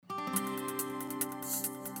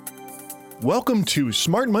Welcome to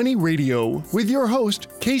Smart Money Radio with your host,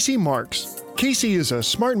 Casey Marks. Casey is a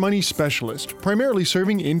smart money specialist, primarily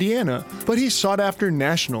serving Indiana, but he's sought after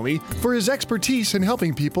nationally for his expertise in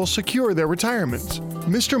helping people secure their retirements.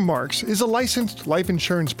 Mr. Marks is a licensed life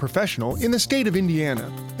insurance professional in the state of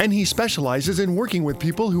Indiana, and he specializes in working with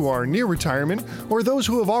people who are near retirement or those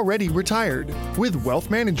who have already retired with wealth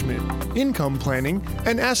management, income planning,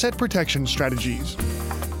 and asset protection strategies.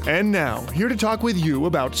 And now, here to talk with you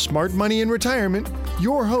about smart money and retirement,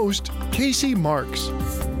 your host, Casey Marks.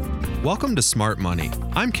 Welcome to Smart Money.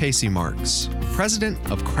 I'm Casey Marks, president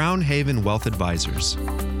of Crown Haven Wealth Advisors,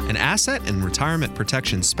 an asset and retirement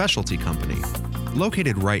protection specialty company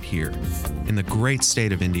located right here in the great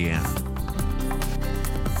state of Indiana.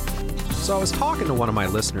 So I was talking to one of my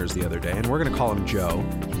listeners the other day, and we're going to call him Joe,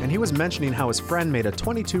 and he was mentioning how his friend made a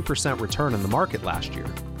 22% return in the market last year.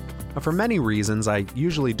 Now, for many reasons, I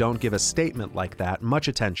usually don't give a statement like that much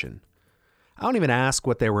attention. I don't even ask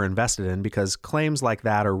what they were invested in because claims like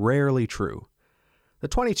that are rarely true. The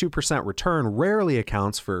 22% return rarely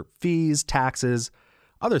accounts for fees, taxes,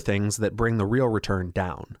 other things that bring the real return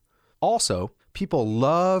down. Also, people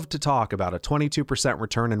love to talk about a 22%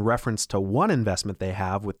 return in reference to one investment they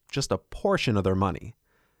have with just a portion of their money.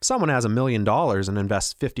 If someone has $1 million and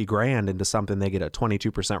invests $50,000 into something they get a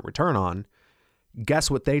 22% return on,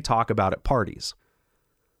 guess what they talk about at parties?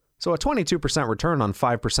 So a 22% return on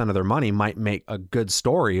 5% of their money might make a good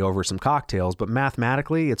story over some cocktails, but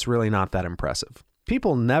mathematically, it's really not that impressive.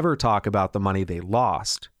 People never talk about the money they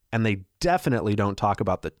lost, and they definitely don't talk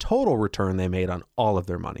about the total return they made on all of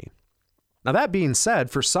their money. Now, that being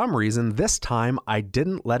said, for some reason, this time I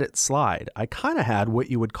didn't let it slide. I kind of had what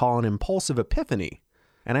you would call an impulsive epiphany,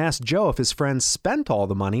 and I asked Joe if his friends spent all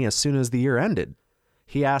the money as soon as the year ended.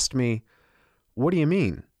 He asked me, "What do you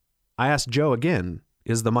mean?" I asked Joe again,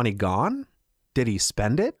 "Is the money gone? Did he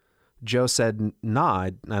spend it?" Joe said, "Nah,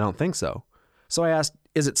 I don't think so." So I asked,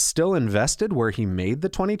 "Is it still invested where he made the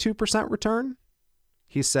 22% return?"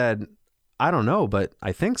 He said, "I don't know, but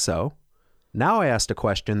I think so." Now I asked a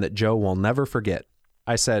question that Joe will never forget.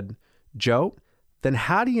 I said, "Joe, then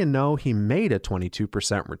how do you know he made a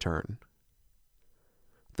 22% return?"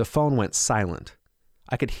 The phone went silent.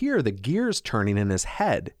 I could hear the gears turning in his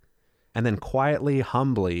head. And then quietly,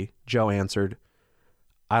 humbly, Joe answered,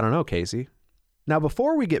 "I don't know, Casey." Now,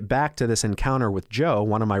 before we get back to this encounter with Joe,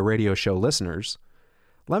 one of my radio show listeners,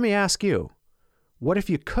 let me ask you, what if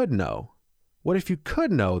you could know? What if you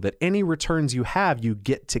could know that any returns you have, you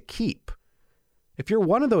get to keep? If you're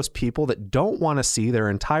one of those people that don't want to see their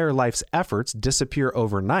entire life's efforts disappear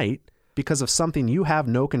overnight because of something you have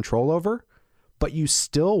no control over, but you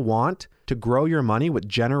still want to grow your money with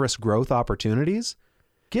generous growth opportunities,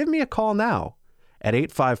 give me a call now at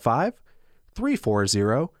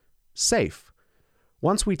 855-340-SAFE.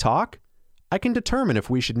 Once we talk, I can determine if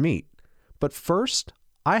we should meet. But first,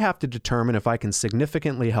 I have to determine if I can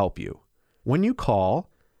significantly help you. When you call,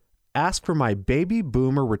 ask for my Baby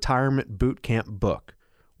Boomer Retirement Bootcamp book,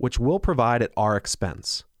 which we'll provide at our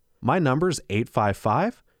expense. My number is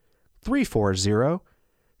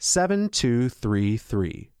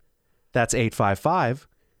 855-340-7233. That's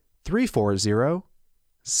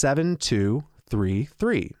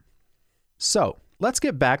 855-340-7233. So, let's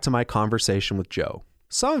get back to my conversation with Joe.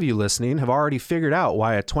 Some of you listening have already figured out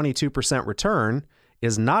why a 22% return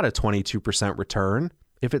is not a 22% return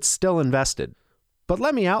if it's still invested. But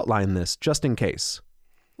let me outline this just in case.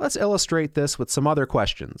 Let's illustrate this with some other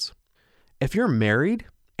questions. If you're married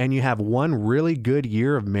and you have one really good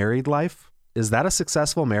year of married life, is that a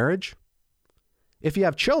successful marriage? If you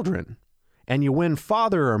have children and you win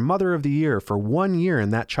Father or Mother of the Year for 1 year in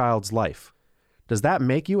that child's life, does that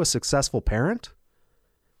make you a successful parent?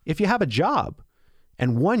 If you have a job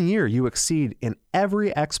and 1 year you exceed in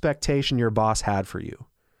every expectation your boss had for you,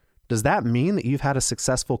 does that mean that you've had a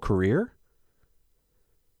successful career?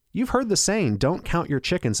 You've heard the saying, don't count your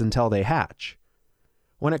chickens until they hatch.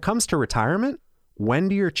 When it comes to retirement, when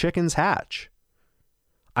do your chickens hatch?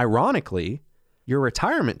 Ironically, your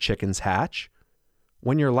retirement chickens hatch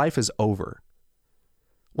when your life is over.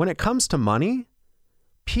 When it comes to money,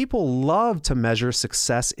 people love to measure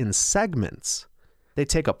success in segments. They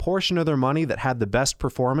take a portion of their money that had the best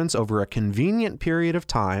performance over a convenient period of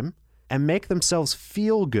time and make themselves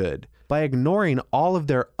feel good by ignoring all of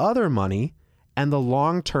their other money and the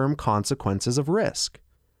long-term consequences of risk.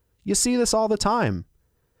 You see this all the time,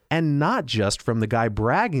 and not just from the guy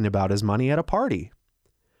bragging about his money at a party.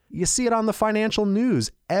 You see it on the financial news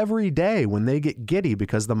every day when they get giddy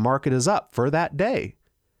because the market is up for that day.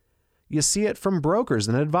 You see it from brokers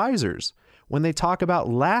and advisors when they talk about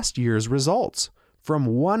last year's results from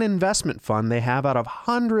one investment fund they have out of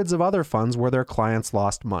hundreds of other funds where their clients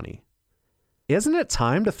lost money. Isn't it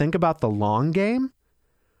time to think about the long game?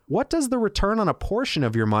 What does the return on a portion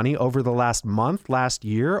of your money over the last month, last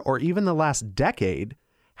year, or even the last decade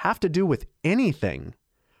have to do with anything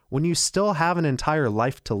when you still have an entire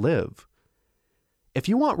life to live? If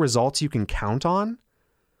you want results you can count on,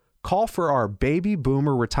 call for our Baby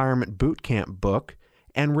Boomer Retirement Bootcamp book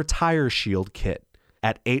and Retire Shield kit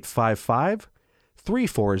at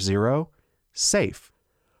 855-340-SAFE.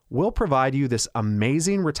 We'll provide you this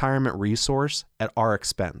amazing retirement resource at our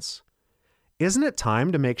expense. Isn't it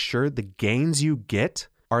time to make sure the gains you get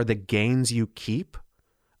are the gains you keep?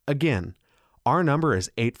 Again, our number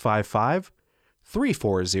is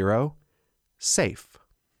 855-340-SAFE.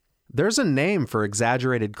 There's a name for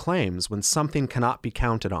exaggerated claims when something cannot be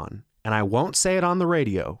counted on, and I won't say it on the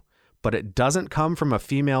radio, but it doesn't come from a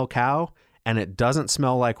female cow, and it doesn't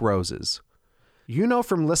smell like roses. You know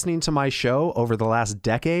from listening to my show over the last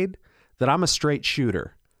decade that I'm a straight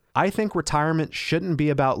shooter. I think retirement shouldn't be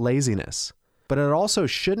about laziness, but it also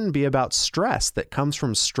shouldn't be about stress that comes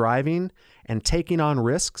from striving and taking on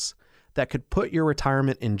risks that could put your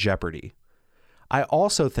retirement in jeopardy. I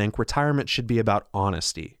also think retirement should be about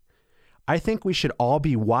honesty. I think we should all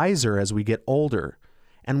be wiser as we get older,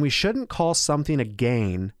 and we shouldn't call something a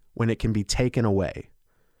gain when it can be taken away.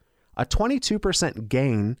 A 22%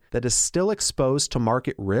 gain that is still exposed to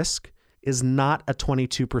market risk is not a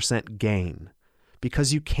 22% gain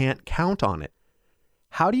because you can't count on it.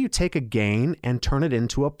 How do you take a gain and turn it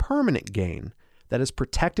into a permanent gain that is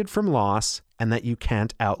protected from loss and that you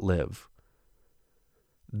can't outlive?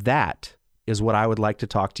 That is what I would like to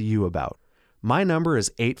talk to you about. My number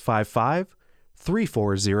is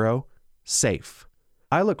 855-340-SAFE.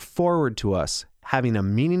 I look forward to us having a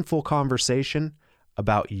meaningful conversation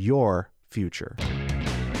about your future.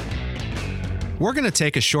 We're going to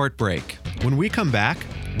take a short break. When we come back,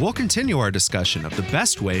 we'll continue our discussion of the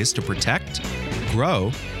best ways to protect,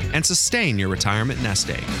 grow, and sustain your retirement nest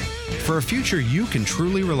egg for a future you can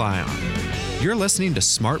truly rely on. You're listening to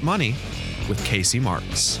Smart Money with Casey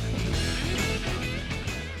Marks.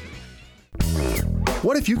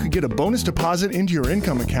 What if you could get a bonus deposit into your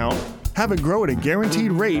income account, have it grow at a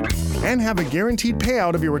guaranteed rate, and have a guaranteed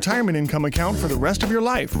payout of your retirement income account for the rest of your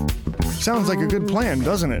life? Sounds like a good plan,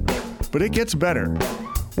 doesn't it? But it gets better.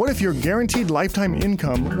 What if your guaranteed lifetime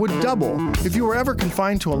income would double if you were ever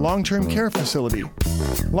confined to a long-term care facility?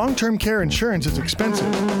 Long-term care insurance is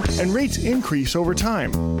expensive, and rates increase over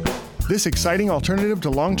time. This exciting alternative to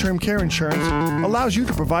long-term care insurance allows you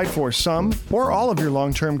to provide for some or all of your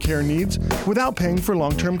long-term care needs without paying for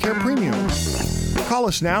long-term care premiums. Call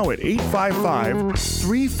us now at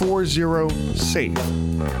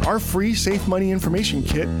 855-340-SAFE. Our free Safe Money Information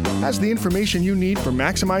Kit has the information you need for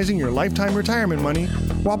maximizing your lifetime retirement money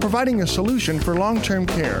while providing a solution for long-term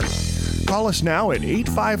care. Call us now at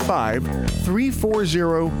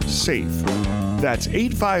 855-340-SAFE. That's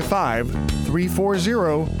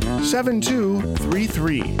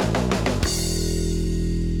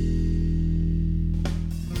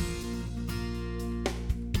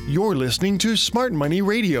You're listening to Smart Money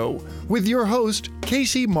Radio with your host,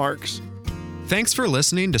 Casey Marks. Thanks for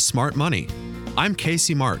listening to Smart Money. I'm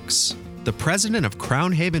Casey Marks, the president of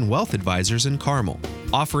Crown Haven Wealth Advisors in Carmel,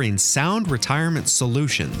 offering sound retirement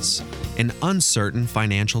solutions in uncertain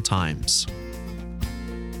financial times.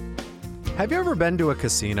 Have you ever been to a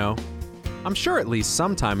casino? I'm sure at least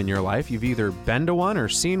sometime in your life you've either been to one or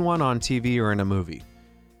seen one on TV or in a movie.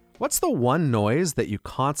 What's the one noise that you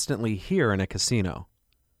constantly hear in a casino?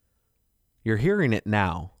 You're hearing it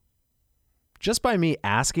now. Just by me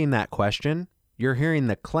asking that question, you're hearing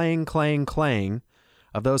the clang, clang, clang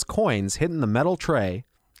of those coins hitting the metal tray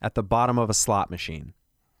at the bottom of a slot machine.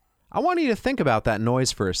 I want you to think about that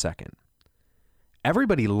noise for a second.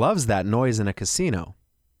 Everybody loves that noise in a casino.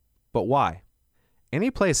 But why? Any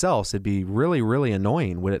place else it'd be really, really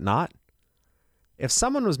annoying, would it not? If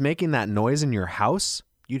someone was making that noise in your house,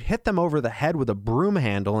 you'd hit them over the head with a broom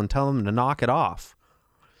handle and tell them to knock it off.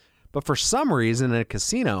 But for some reason in a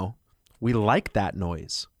casino, we like that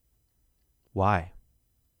noise. Why?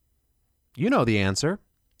 You know the answer.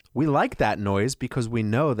 We like that noise because we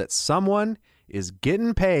know that someone is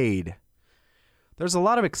getting paid. There's a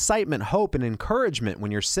lot of excitement, hope, and encouragement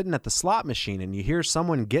when you're sitting at the slot machine and you hear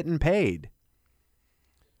someone getting paid.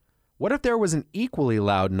 What if there was an equally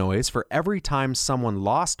loud noise for every time someone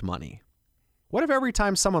lost money? What if every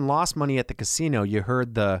time someone lost money at the casino, you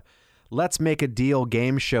heard the Let's Make a Deal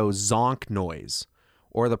game show zonk noise,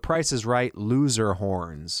 or the Price is Right loser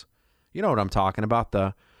horns? You know what I'm talking about,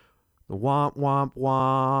 the womp womp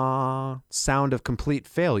womp sound of complete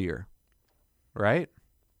failure. right?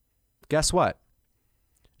 Guess what?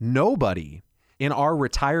 Nobody in our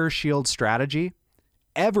Retire Shield strategy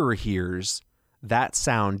ever hears that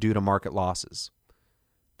sound due to market losses.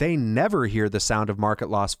 They never hear the sound of market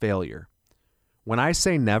loss failure. When I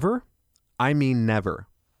say never, I mean never.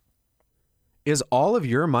 Is all of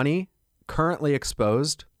your money currently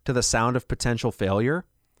exposed to the sound of potential failure?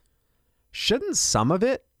 Shouldn't some of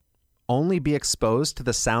it only be exposed to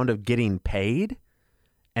the sound of getting paid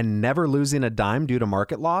and never losing a dime due to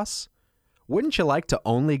market loss? Wouldn't you like to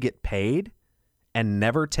only get paid and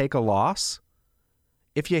never take a loss?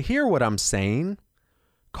 If you hear what I'm saying,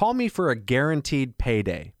 call me for a guaranteed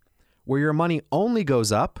payday where your money only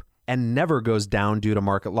goes up and never goes down due to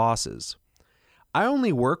market losses. I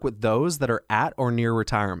only work with those that are at or near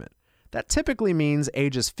retirement. That typically means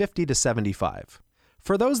ages 50 to 75.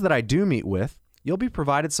 For those that I do meet with, you'll be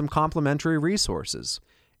provided some complimentary resources,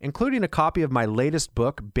 including a copy of my latest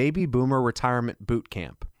book, Baby Boomer Retirement Boot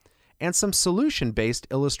Camp, and some solution-based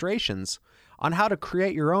illustrations on how to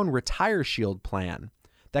create your own Retire Shield plan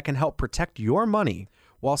that can help protect your money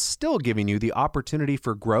while still giving you the opportunity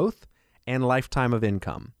for growth and lifetime of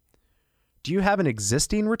income. Do you have an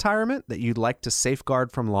existing retirement that you'd like to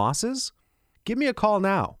safeguard from losses? Give me a call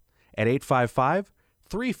now at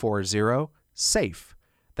 855-340-SAFE.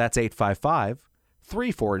 That's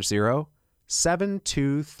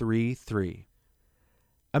 855-340-7233.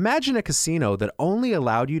 Imagine a casino that only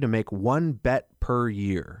allowed you to make one bet per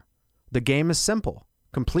year. The game is simple,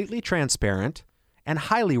 completely transparent, and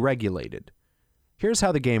highly regulated. Here's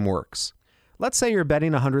how the game works. Let's say you're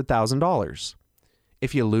betting $100,000.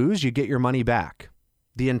 If you lose, you get your money back,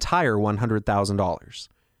 the entire $100,000.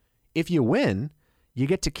 If you win, you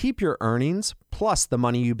get to keep your earnings plus the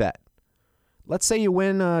money you bet. Let's say you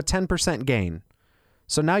win a 10% gain.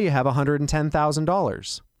 So now you have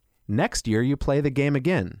 $110,000. Next year, you play the game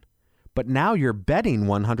again, but now you're betting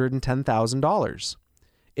 $110,000.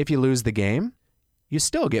 If you lose the game, you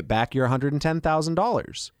still get back your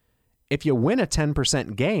 $110,000. If you win a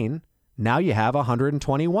 10% gain, now you have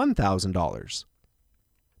 $121,000.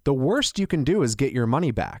 The worst you can do is get your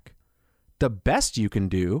money back. The best you can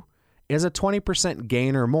do is a 20%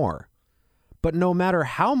 gain or more. But no matter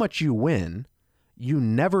how much you win, you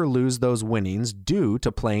never lose those winnings due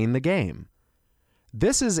to playing the game.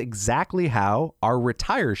 This is exactly how our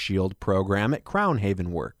Retire Shield program at Crown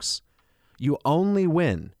Haven works. You only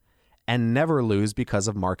win and never lose because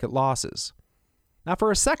of market losses. Now,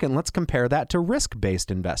 for a second, let's compare that to risk-based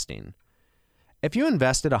investing. If you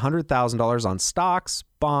invested $100,000 on stocks,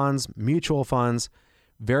 bonds, mutual funds,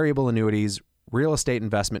 variable annuities, real estate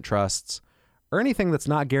investment trusts, or anything that's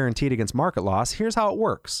not guaranteed against market loss, here's how it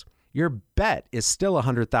works. Your bet is still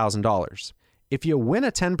 $100,000. If you win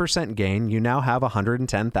a 10% gain, you now have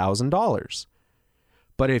 $110,000.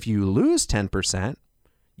 But if you lose 10%,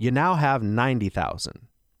 you now have $90,000.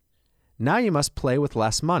 Now you must play with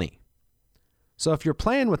less money. So if you're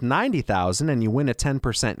playing with $90,000 and you win a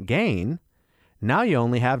 10% gain, now you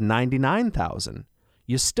only have $99,000.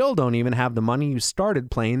 You still don't even have the money you started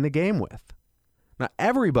playing the game with. Now,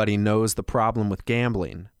 everybody knows the problem with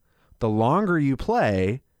gambling. The longer you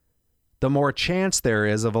play, the more chance there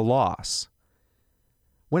is of a loss.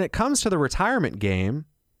 When it comes to the retirement game,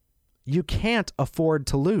 you can't afford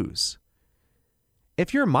to lose.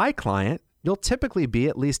 If you're my client, you'll typically be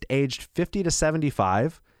at least aged 50 to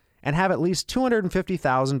 75 and have at least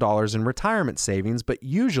 $250,000 in retirement savings, but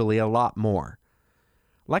usually a lot more.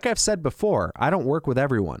 Like I've said before, I don't work with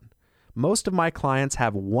everyone. Most of my clients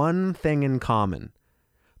have one thing in common.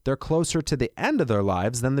 They're closer to the end of their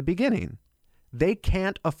lives than the beginning. They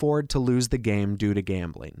can't afford to lose the game due to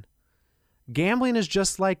gambling. Gambling is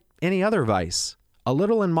just like any other vice. A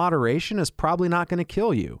little in moderation is probably not going to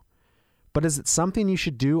kill you. But is it something you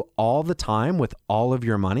should do all the time with all of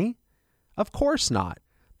your money? Of course not.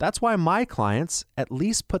 That's why my clients at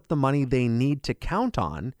least put the money they need to count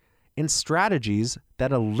on in strategies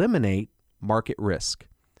that eliminate market risk.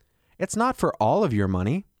 It's not for all of your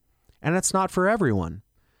money, and it's not for everyone.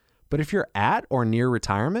 But if you're at or near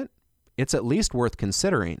retirement, it's at least worth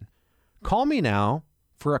considering. Call me now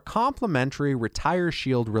for a complimentary Retire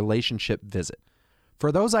Shield relationship visit.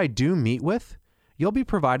 For those I do meet with, you'll be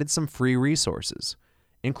provided some free resources,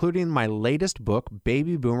 including my latest book,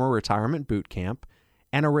 Baby Boomer Retirement Boot Camp,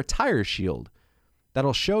 and a Retire Shield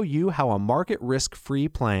that'll show you how a market risk-free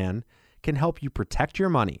plan can help you protect your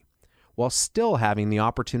money while still having the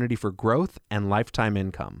opportunity for growth and lifetime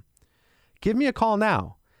income. Give me a call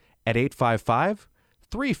now at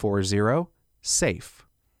 855-340-SAFE.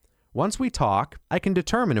 Once we talk, I can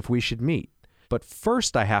determine if we should meet, but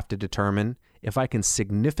first I have to determine if I can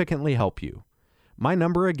significantly help you. My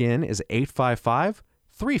number again is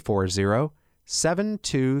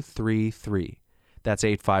 855-340-7233. That's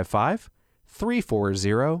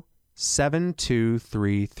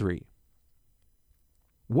 855-340-7233.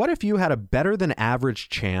 What if you had a better than average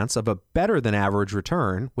chance of a better than average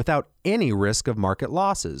return without any risk of market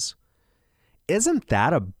losses? Isn't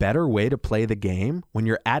that a better way to play the game when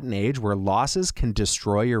you're at an age where losses can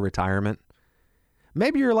destroy your retirement?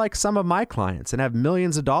 Maybe you're like some of my clients and have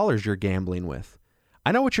millions of dollars you're gambling with.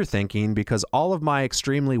 I know what you're thinking because all of my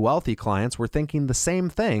extremely wealthy clients were thinking the same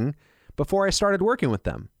thing before I started working with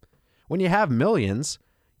them. When you have millions,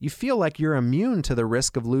 you feel like you're immune to the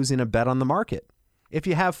risk of losing a bet on the market. If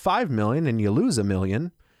you have 5 million and you lose $1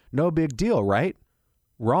 million, no big deal, right?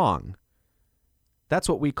 Wrong. That's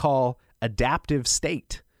what we call adaptive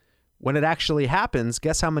state. When it actually happens,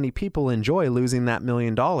 guess how many people enjoy losing that $1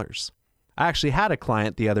 million? I actually had a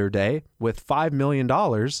client the other day with $5 million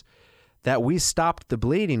that we stopped the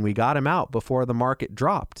bleeding. We got him out before the market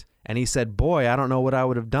dropped. And he said, boy, I don't know what I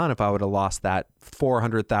would have done if I would have lost that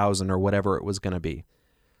 $400,000 or whatever it was going to be.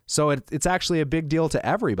 So it's actually a big deal to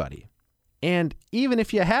everybody. And even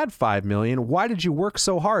if you had $5 million, why did you work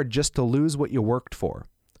so hard just to lose what you worked for?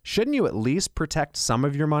 Shouldn't you at least protect some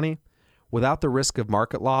of your money without the risk of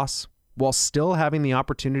market loss while still having the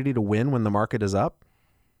opportunity to win when the market is up?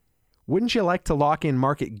 Wouldn't you like to lock in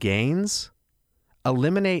market gains,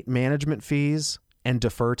 eliminate management fees, and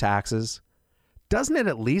defer taxes? Doesn't it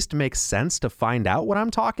at least make sense to find out what I'm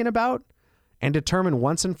talking about and determine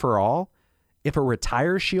once and for all if a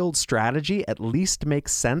Retire Shield strategy at least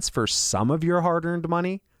makes sense for some of your hard-earned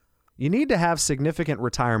money? You need to have significant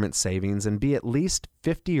retirement savings and be at least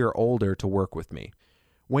 50 or older to work with me.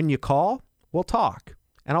 When you call, we'll talk,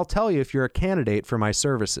 and I'll tell you if you're a candidate for my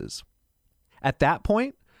services. At that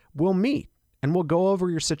point, we'll meet, and we'll go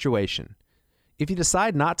over your situation. If you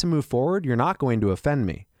decide not to move forward, you're not going to offend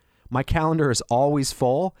me. My calendar is always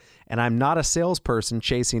full, and I'm not a salesperson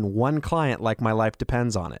chasing one client like my life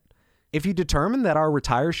depends on it. If you determine that our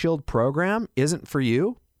Retire Shield program isn't for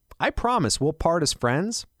you, I promise we'll part as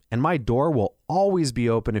friends, and my door will always be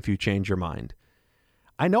open if you change your mind.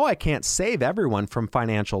 I know I can't save everyone from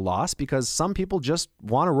financial loss because some people just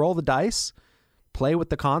want to roll the dice, play with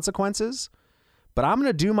the consequences, but I'm going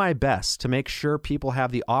to do my best to make sure people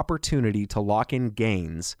have the opportunity to lock in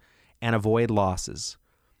gains and avoid losses.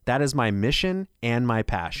 That is my mission and my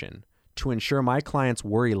passion, to ensure my clients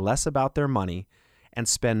worry less about their money and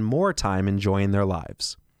spend more time enjoying their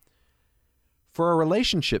lives. For a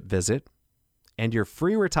relationship visit and your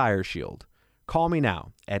free Retire Shield, call me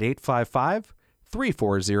now at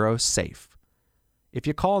 855-340-SAFE. If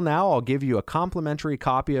you call now, I'll give you a complimentary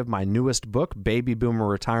copy of my newest book, Baby Boomer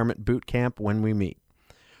Retirement Boot Camp, when we meet.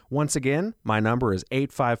 Once again, my number is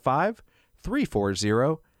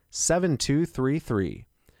 855-340-7233.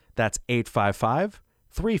 That's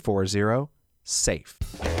 855-340-SAFE.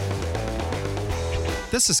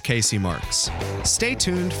 This is Casey Marks. Stay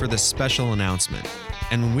tuned for this special announcement.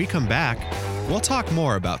 And when we come back, we'll talk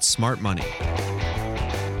more about smart money.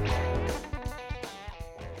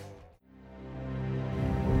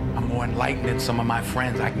 I'm more enlightened than some of my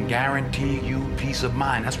friends. I can guarantee you peace of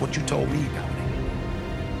mind. That's what you told me, Dominic.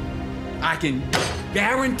 I can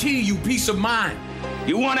guarantee you peace of mind.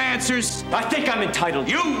 You want answers? I think I'm entitled.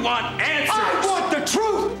 You want answers? I want the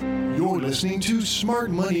truth! You're listening to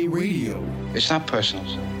Smart Money Radio. It's not personal,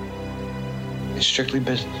 sir. It's strictly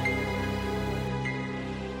business.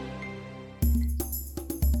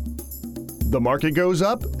 The market goes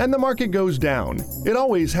up and the market goes down. It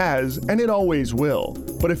always has and it always will.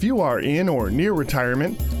 But if you are in or near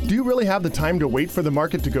retirement, do you really have the time to wait for the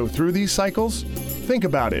market to go through these cycles? Think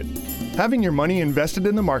about it. Having your money invested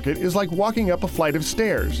in the market is like walking up a flight of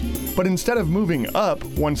stairs. But instead of moving up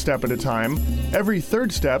one step at a time, every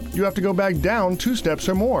third step you have to go back down 2 steps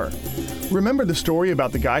or more. Remember the story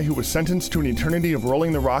about the guy who was sentenced to an eternity of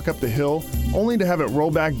rolling the rock up the hill, only to have it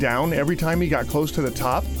roll back down every time he got close to the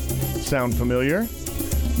top? Sound familiar?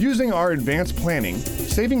 Using our advanced planning,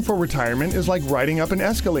 saving for retirement is like riding up an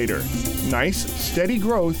escalator. Nice, steady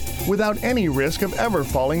growth without any risk of ever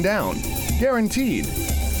falling down. Guaranteed.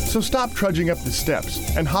 So stop trudging up the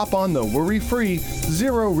steps and hop on the worry-free,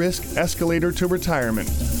 zero-risk escalator to retirement.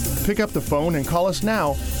 Pick up the phone and call us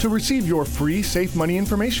now to receive your free Safe Money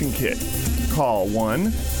Information Kit. Call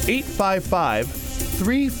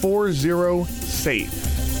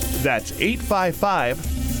 1-855-340-SAFE. That's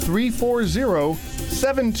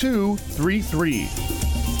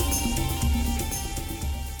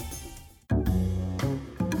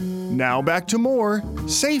 855-340-7233. Now back to more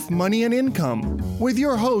Safe Money and Income with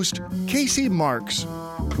your host, Casey Marks.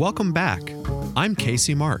 Welcome back. I'm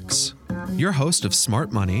Casey Marks. your host of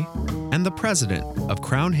Smart Money and the president of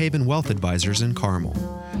Crown Haven Wealth Advisors in Carmel,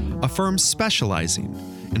 a firm specializing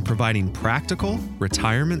in providing practical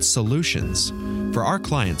retirement solutions for our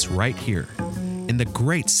clients right here in the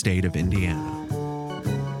great state of Indiana.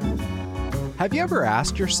 Have you ever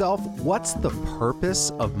asked yourself, what's the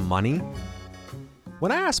purpose of money?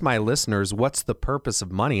 When I ask my listeners what's the purpose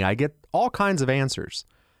of money, I get all kinds of answers.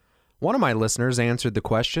 One of my listeners answered the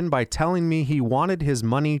question by telling me he wanted his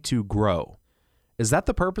money to grow. Is that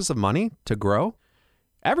the purpose of money, to grow?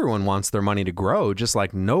 Everyone wants their money to grow, just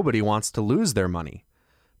like nobody wants to lose their money.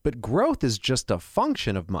 But growth is just a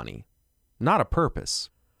function of money, not a purpose.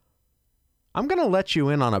 I'm going to let you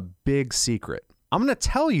in on a big secret. I'm going to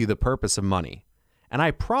tell you the purpose of money, and I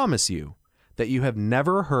promise you that you have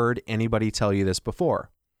never heard anybody tell you this before.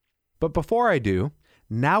 But before I do,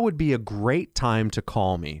 now would be a great time to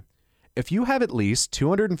call me. If you have at least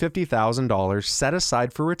 $250,000 set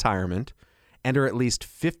aside for retirement and are at least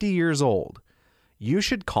 50 years old, you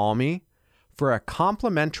should call me for a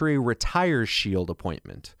complimentary Retire Shield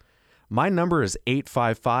appointment. My number is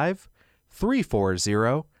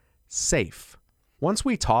 855-340-SAFE. Once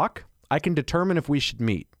we talk, I can determine if we should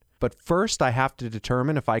meet. But first, I have to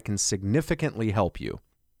determine if I can significantly help you.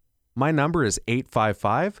 My number is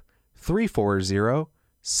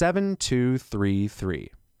 855-340-7233.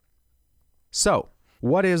 So,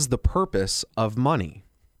 what is the purpose of money?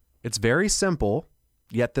 It's very simple,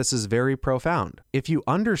 yet this is very profound. If you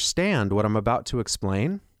understand what I'm about to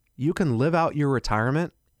explain, you can live out your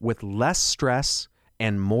retirement with less stress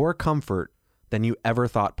and more comfort than you ever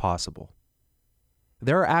thought possible.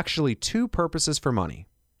 There are actually two purposes for money.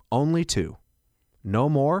 Only two. No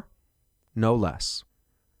more, no less.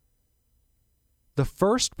 The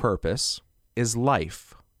first purpose is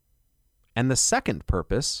life, and the second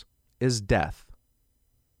purpose is death.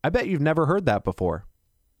 I bet you've never heard that before.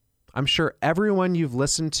 I'm sure everyone you've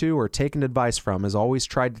listened to or taken advice from has always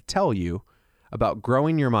tried to tell you about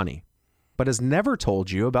growing your money, but has never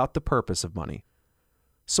told you about the purpose of money.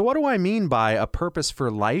 So what do I mean by a purpose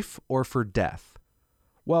for life or for death?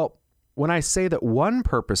 Well, when I say that one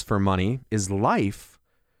purpose for money is life,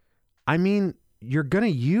 I mean you're going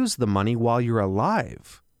to use the money while you're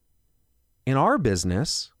alive. In our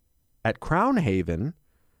business, at Crown Haven,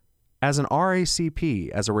 as an RACP,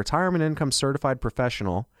 as a retirement income certified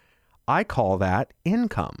professional, I call that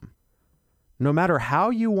income. No matter how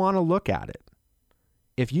you want to look at it,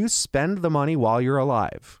 if you spend the money while you're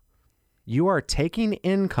alive, you are taking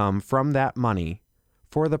income from that money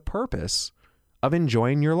for the purpose of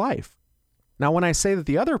enjoying your life. Now, when I say that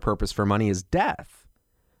the other purpose for money is death,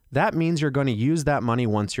 that means you're going to use that money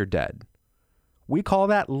once you're dead. We call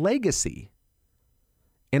that legacy.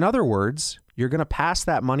 In other words, you're going to pass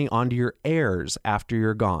that money on to your heirs after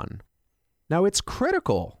you're gone. Now, it's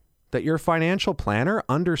critical that your financial planner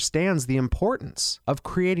understands the importance of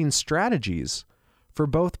creating strategies for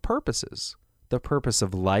both purposes, the purpose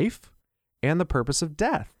of life and the purpose of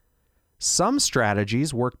death. Some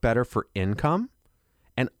strategies work better for income,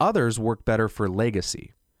 and others work better for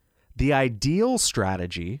legacy. The ideal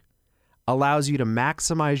strategy allows you to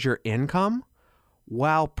maximize your income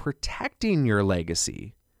while protecting your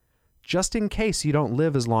legacy, just in case you don't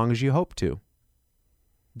live as long as you hope to.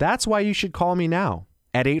 That's why you should call me now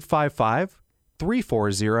at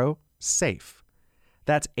 855-340-SAFE.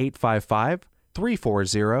 That's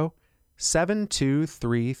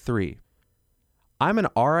 855-340-7233. I'm an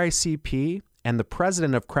RICP and the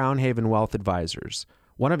president of Crown Haven Wealth Advisors,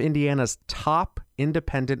 one of Indiana's top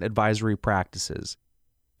independent advisory practices.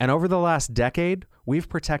 And over the last decade, we've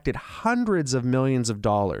protected hundreds of millions of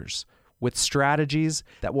dollars with strategies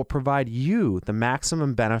that will provide you the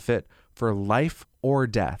maximum benefit for life or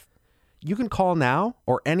death. You can call now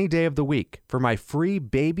or any day of the week for my free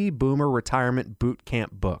Baby Boomer Retirement Boot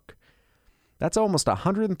Camp book. That's almost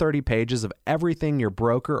 130 pages of everything your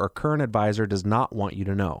broker or current advisor does not want you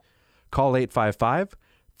to know. Call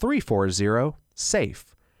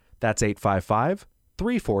 855-340-SAFE. That's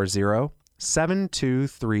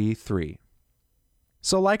 855-340-7233.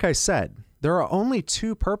 So like I said, there are only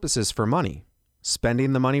two purposes for money: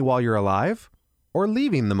 spending the money while you're alive or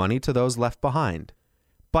leaving the money to those left behind.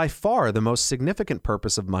 By far, the most significant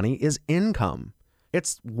purpose of money is income.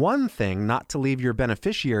 It's one thing not to leave your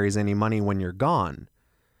beneficiaries any money when you're gone,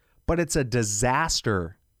 but it's a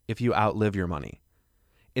disaster if you outlive your money.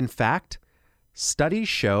 In fact, studies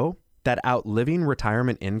show that outliving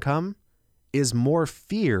retirement income is more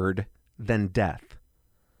feared than death.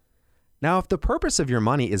 Now, if the purpose of your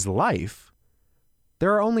money is life,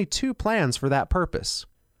 there are only two plans for that purpose.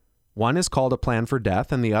 One is called a plan for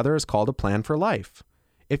death, and the other is called a plan for life.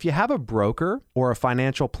 If you have a broker or a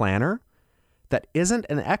financial planner, that isn't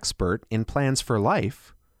an expert in plans for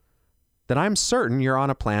life, then I'm certain you're on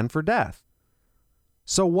a plan for death.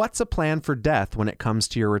 So what's a plan for death when it comes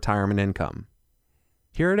to your retirement income?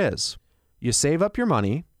 Here it is. You save up your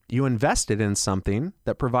money, you invest it in something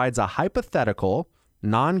that provides a hypothetical,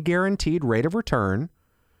 non-guaranteed rate of return,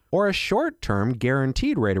 or a short-term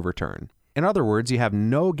guaranteed rate of return. In other words, you have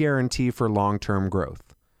no guarantee for long-term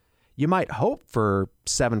growth. You might hope for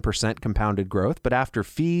 7% compounded growth, but after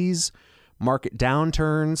fees, market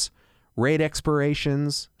downturns, rate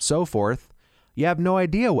expirations, so forth, you have no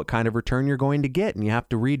idea what kind of return you're going to get, and you have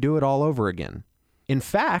to redo it all over again. In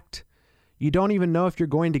fact, you don't even know if you're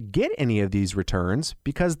going to get any of these returns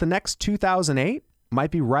because the next 2008 might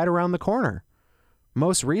be right around the corner.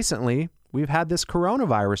 Most recently, we've had this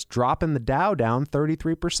coronavirus dropping the Dow down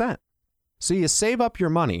 33%. So you save up your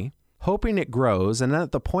money, hoping it grows, and then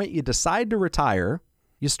at the point you decide to retire,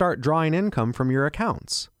 you start drawing income from your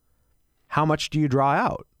accounts. How much do you draw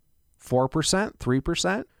out? 4%?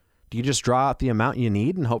 3%? Do you just draw out the amount you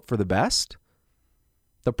need and hope for the best?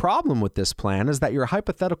 The problem with this plan is that your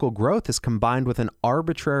hypothetical growth is combined with an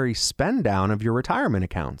arbitrary spend down of your retirement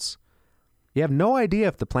accounts. You have no idea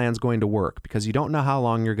if the plan's going to work because you don't know how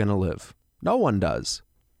long you're going to live. No one does.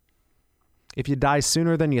 If you die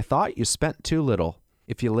sooner than you thought, you spent too little.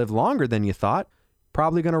 If you live longer than you thought,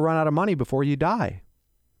 probably going to run out of money before you die.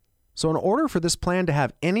 So in order for this plan to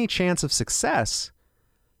have any chance of success,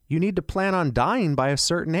 you need to plan on dying by a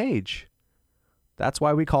certain age. That's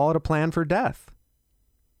why we call it a plan for death.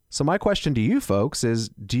 So my question to you folks is,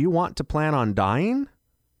 do you want to plan on dying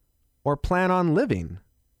or plan on living?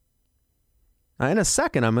 Now, in a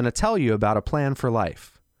second, I'm going to tell you about a plan for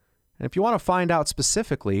life. And if you want to find out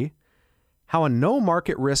specifically how a no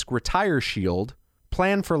market risk Retire Shield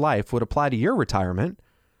plan for life would apply to your retirement,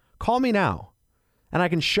 call me now, and I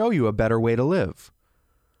can show you a better way to live.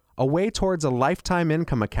 A way towards a lifetime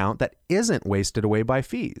income account that isn't wasted away by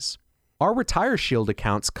fees. Our Retire Shield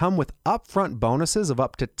accounts come with upfront bonuses of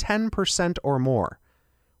up to 10% or more,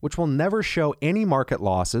 which will never show any market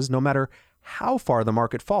losses no matter how far the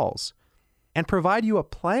market falls, and provide you a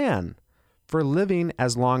plan for living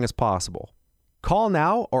as long as possible. Call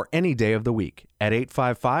now or any day of the week at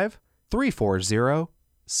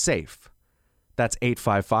 855-340-SAFE. That's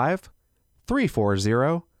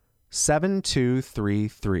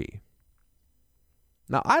 855-340-7233.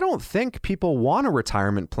 Now, I don't think people want a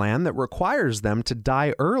retirement plan that requires them to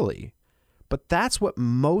die early, but that's what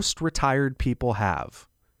most retired people have.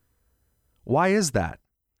 Why is that?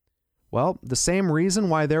 Well, the same reason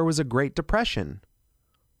why there was a Great Depression.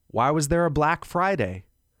 Why was there a Black Friday?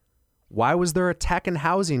 Why was there a tech and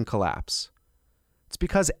housing collapse? It's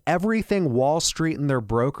because everything Wall Street and their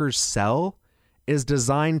brokers sell is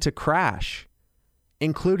designed to crash,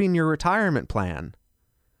 including your retirement plan.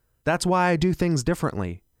 That's why I do things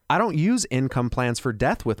differently. I don't use income plans for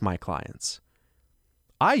death with my clients.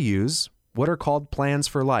 I use what are called plans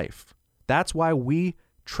for life. That's why we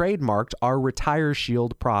trademarked our Retire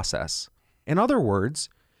Shield process. In other words,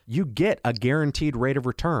 you get a guaranteed rate of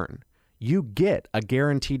return. You get a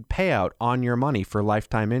guaranteed payout on your money for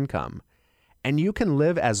lifetime income. And you can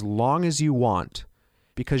live as long as you want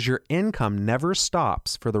because your income never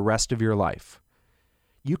stops for the rest of your life.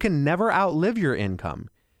 You can never outlive your income,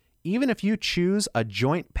 even if you choose a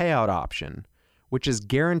joint payout option, which is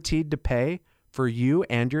guaranteed to pay for you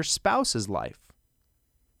and your spouse's life.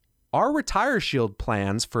 Our Retire Shield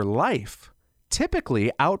plans for life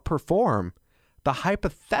typically outperform the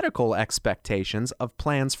hypothetical expectations of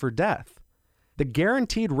plans for death. The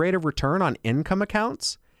guaranteed rate of return on income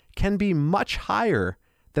accounts can be much higher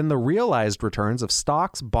than the realized returns of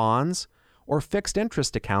stocks, bonds, or fixed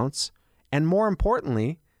interest accounts, and more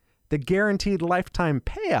importantly, the guaranteed lifetime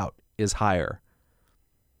payout is higher.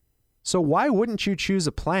 So why wouldn't you choose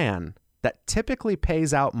a plan that typically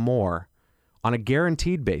pays out more on a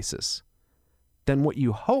guaranteed basis than what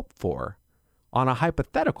you hope for on a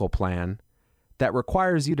hypothetical plan that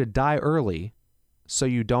requires you to die early so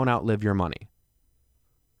you don't outlive your money?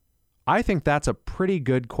 I think that's a pretty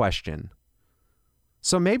good question.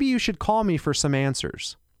 So maybe you should call me for some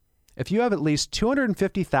answers. If you have at least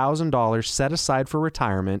 $250,000 set aside for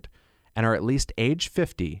retirement and are at least age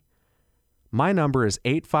 50, my number is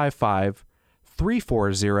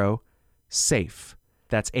 855-340-SAFE.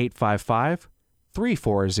 That's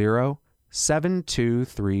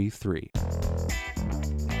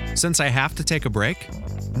 855-340-7233. Since I have to take a break,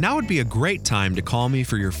 now would be a great time to call me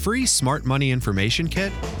for your free Smart Money Information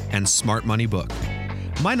Kit and Smart Money book.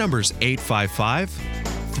 My number is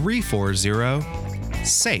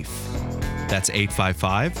 855-340-SAFE. That's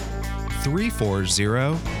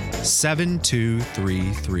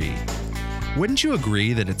 855-340-7233. Wouldn't you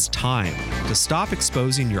agree that it's time to stop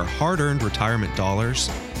exposing your hard-earned retirement dollars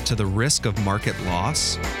to the risk of market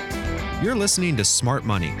loss? You're listening to Smart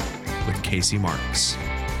Money with Casey Marks.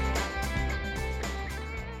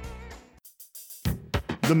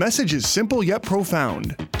 The message is simple yet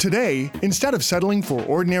profound. Today, instead of settling for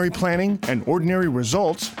ordinary planning and ordinary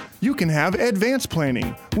results, you can have advanced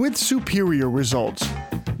planning with superior results.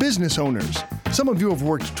 Business owners, some of you have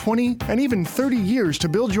worked 20 and even 30 years to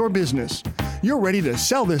build your business. You're ready to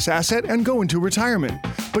sell this asset and go into retirement,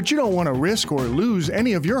 but you don't want to risk or lose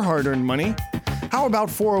any of your hard-earned money. How about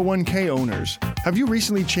 401k owners? Have you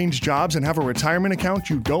recently changed jobs and have a retirement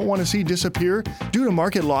account you don't want to see disappear due to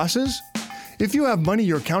market losses? If you have money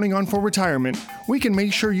you're counting on for retirement, we can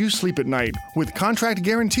make sure you sleep at night with contract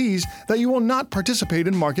guarantees that you will not participate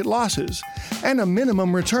in market losses, and a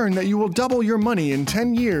minimum return that you will double your money in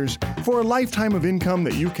 10 years for a lifetime of income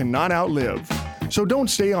that you cannot outlive. So don't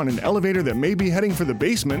stay on an elevator that may be heading for the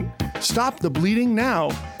basement. Stop the bleeding now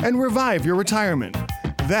and revive your retirement.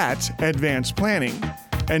 That's advanced planning.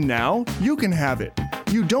 And now you can have it.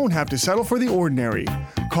 You don't have to settle for the ordinary.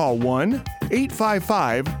 Call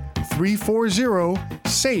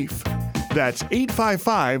 1-855-340-SAFE. That's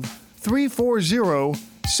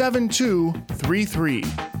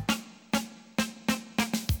 855-340-7233.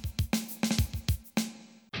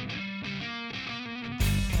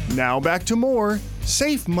 Now back to more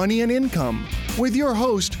Safe Money and Income with your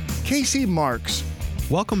host, Casey Marks.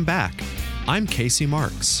 Welcome back. I'm Casey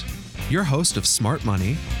Marks, your host of Smart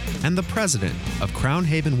Money and the president of Crown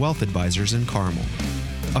Haven Wealth Advisors in Carmel,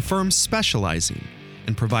 a firm specializing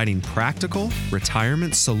in providing practical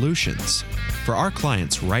retirement solutions for our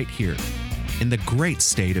clients right here in the great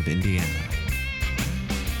state of Indiana.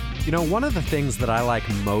 You know, one of the things that I like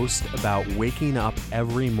most about waking up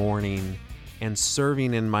every morning and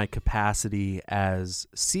serving in my capacity as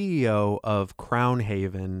CEO of Crown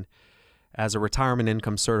Haven as a retirement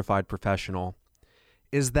income certified professional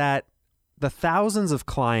is that the thousands of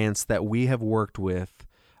clients that we have worked with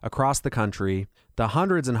across the country, the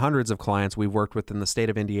hundreds and hundreds of clients we've worked with in the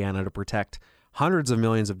state of Indiana to protect hundreds of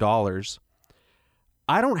millions of dollars,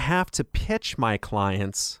 I don't have to pitch my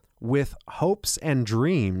clients with hopes and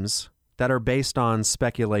dreams that are based on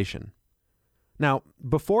speculation. Now,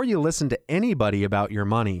 before you listen to anybody about your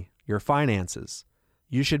money, your finances,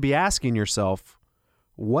 you should be asking yourself,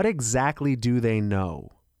 what exactly do they know?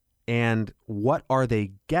 And what are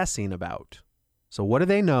they guessing about? So what do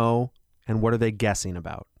they know and what are they guessing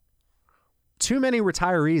about? Too many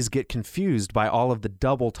retirees get confused by all of the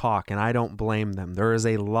double talk, and I don't blame them. There is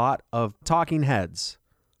a lot of talking heads,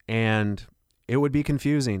 and it would be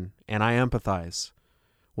confusing, and I empathize.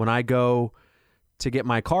 When I go to get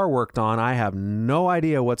my car worked on, I have no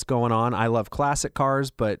idea what's going on. I love classic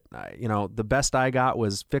cars, but the best I got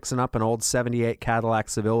was fixing up an old 78 Cadillac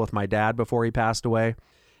Seville with my dad before he passed away,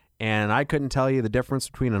 and I couldn't tell you the difference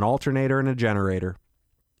between an alternator and a generator.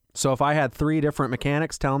 So if I had 3 different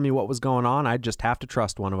mechanics telling me what was going on, I'd just have to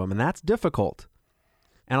trust one of them, and that's difficult.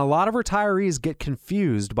 And a lot of retirees get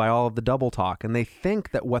confused by all of the double talk, and they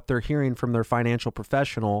think that what they're hearing from their financial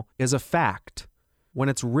professional is a fact, when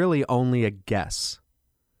it's really only a guess.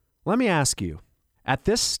 Let me ask you, at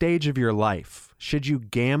this stage of your life, should you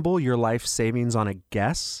gamble your life savings on a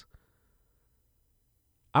guess?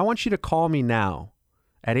 I want you to call me now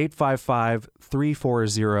at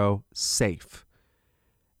 855-340-SAFE,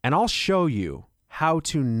 and I'll show you how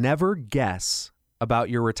to never guess about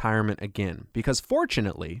your retirement again. Because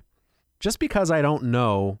fortunately, just because I don't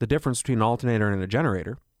know the difference between an alternator and a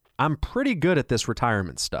generator, I'm pretty good at this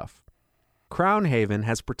retirement stuff. Crown Haven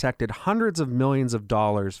has protected hundreds of millions of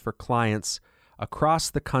dollars for clients across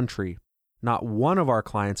the country. Not one of our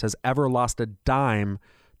clients has ever lost a dime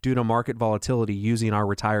due to market volatility using our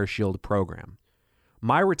Retire Shield program.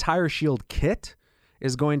 My Retire Shield kit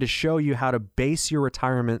is going to show you how to base your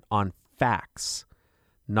retirement on facts,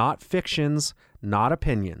 not fictions, not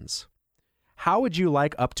opinions. How would you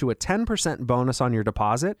like up to a 10% bonus on your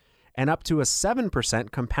deposit and up to a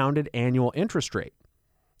 7% compounded annual interest rate?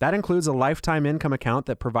 That includes a lifetime income account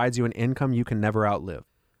that provides you an income you can never outlive.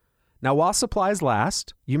 Now, while supplies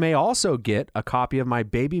last, you may also get a copy of my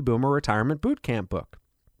Baby Boomer Retirement Bootcamp book.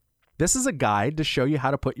 This is a guide to show you how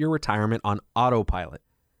to put your retirement on autopilot,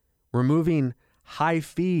 removing high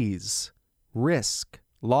fees, risk,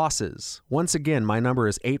 losses. Once again, my number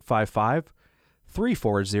is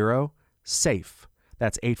 855-340-SAFE.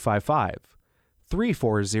 That's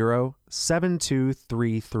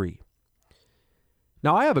 855-340-7233.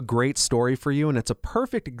 Now, I have a great story for you, and it's a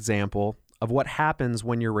perfect example of what happens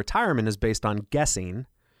when your retirement is based on guessing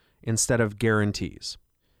instead of guarantees.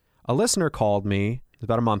 A listener called me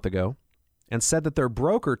about a month ago, and said that their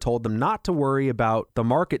broker told them not to worry about the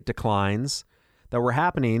market declines that were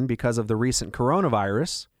happening because of the recent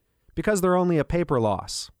coronavirus, because they're only a paper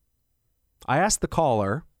loss. I asked the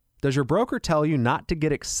caller, does your broker tell you not to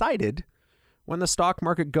get excited when the stock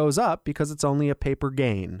market goes up because it's only a paper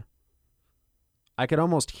gain? I could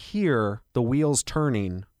almost hear the wheels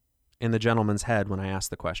turning in the gentleman's head when I asked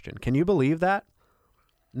the question. Can you believe that?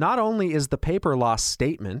 Not only is the paper loss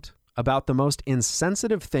statement about the most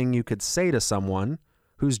insensitive thing you could say to someone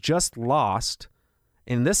who's just lost,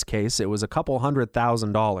 in this case, it was a couple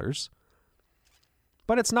 $100,000,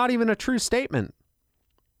 but it's not even a true statement.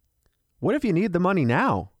 What if you need the money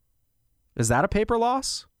now? Is that a paper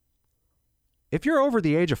loss? If you're over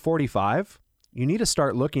the age of 45, you need to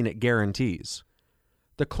start looking at guarantees.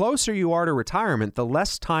 The closer you are to retirement, the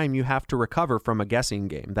less time you have to recover from a guessing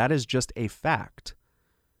game. That is just a fact.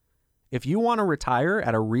 If you want to retire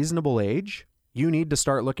at a reasonable age, you need to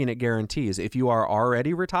start looking at guarantees. If you are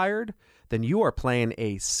already retired, then you are playing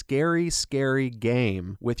a scary, scary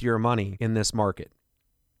game with your money in this market.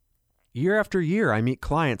 Year after year, I meet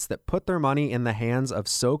clients that put their money in the hands of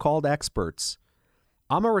so-called experts.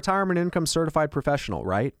 I'm a retirement income certified professional,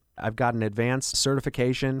 right? I've got an advanced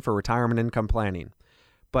certification for retirement income planning.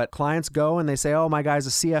 But clients go and they say, oh, my guy's a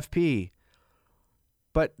CFP.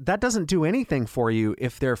 But that doesn't do anything for you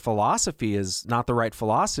if their philosophy is not the right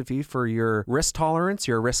philosophy for your risk tolerance,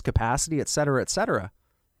 your risk capacity, et cetera, et cetera.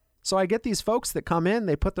 So I get these folks that come in,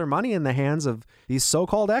 they put their money in the hands of these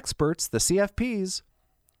so-called experts, the CFPs,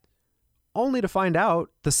 only to find out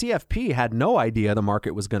the CFP had no idea the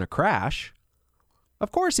market was going to crash.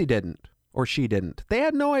 Of course he didn't, or she didn't. They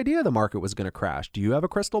had no idea the market was going to crash. Do you have a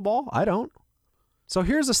crystal ball? I don't. So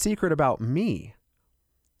here's a secret about me.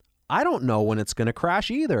 I don't know when it's going to crash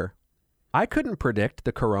either. I couldn't predict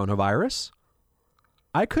the coronavirus.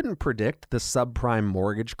 I couldn't predict the subprime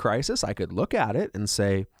mortgage crisis. I could look at it and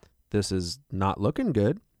say, this is not looking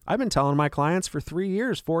good. I've been telling my clients for 3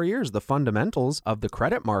 years, 4 years, the fundamentals of the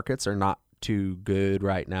credit markets are not too good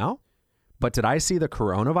right now. But did I see the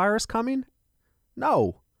coronavirus coming?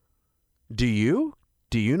 No. Do you?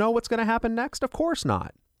 Do you know what's going to happen next? Of course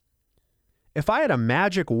not. If I had a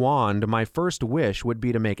magic wand, my first wish would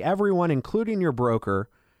be to make everyone, including your broker,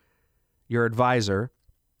 your advisor,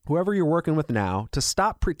 whoever you're working with now, to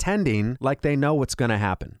stop pretending like they know what's going to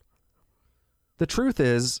happen. The truth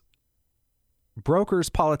is, brokers,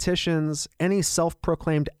 politicians, any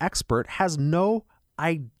self-proclaimed expert has no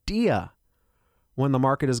idea when the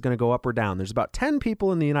market is going to go up or down. There's about 10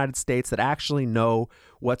 people in the United States that actually know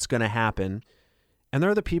what's going to happen. And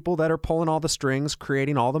they're the people that are pulling all the strings,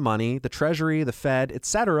 creating all the money, the Treasury, the Fed,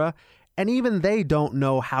 etc. And even they don't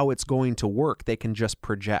know how it's going to work. They can just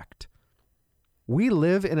project. We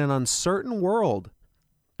live in an uncertain world.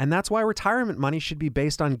 And that's why retirement money should be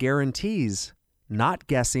based on guarantees, not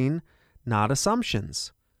guessing, not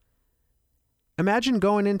assumptions. Imagine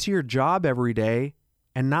going into your job every day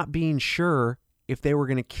and not being sure if they were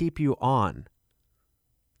going to keep you on.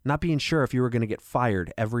 Not being sure if you were going to get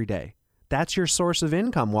fired every day. That's your source of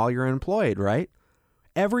income while you're employed, right?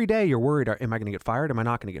 Every day you're worried, am I going to get fired? Am I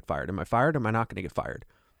not going to get fired? Am I fired? Am I not going to get fired?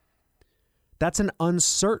 That's an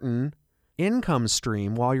uncertain income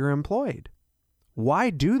stream while you're employed. Why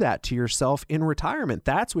do that to yourself in retirement?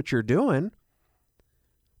 That's what you're doing.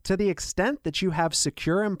 To the extent that you have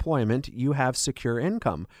secure employment, you have secure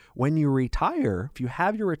income. When you retire, if you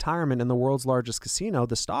have your retirement in the world's largest casino,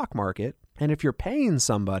 the stock market, and if you're paying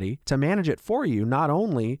somebody to manage it for you, not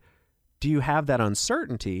only do you have that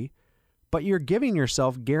uncertainty, but you're giving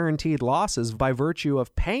yourself guaranteed losses by virtue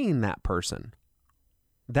of paying that person.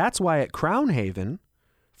 That's why at Crown Haven,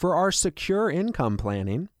 for our secure income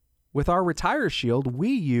planning, with our Retire Shield, we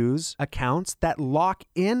use accounts that lock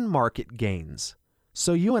in market gains.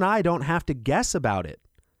 So you and I don't have to guess about it.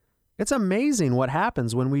 It's amazing what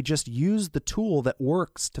happens when we just use the tool that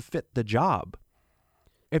works to fit the job.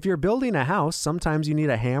 If you're building a house, sometimes you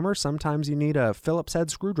need a hammer, sometimes you need a Phillips head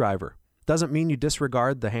screwdriver. Doesn't mean you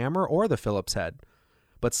disregard the hammer or the Phillips head.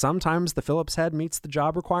 But sometimes the Phillips head meets the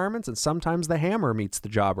job requirements and sometimes the hammer meets the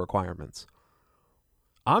job requirements.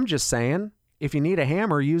 I'm just saying, if you need a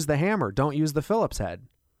hammer, use the hammer. Don't use the Phillips head.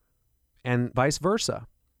 And vice versa.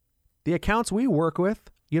 The accounts we work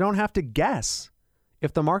with, you don't have to guess.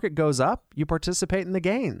 If the market goes up, you participate in the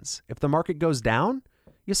gains. If the market goes down,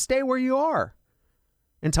 you stay where you are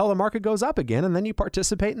until the market goes up again, and then you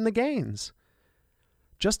participate in the gains.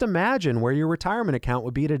 Just imagine where your retirement account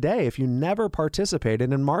would be today if you never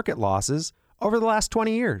participated in market losses over the last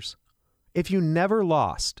 20 years. If you never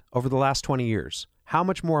lost over the last 20 years, how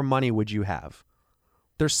much more money would you have?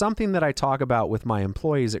 There's something that I talk about with my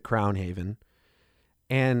employees at Crown Haven,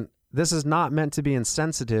 and This is not meant to be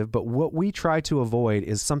insensitive, but what we try to avoid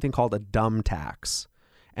is something called a dumb tax.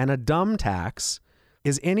 And a dumb tax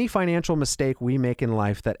is any financial mistake we make in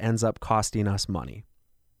life that ends up costing us money.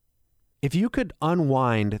 If you could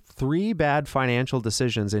unwind 3 bad financial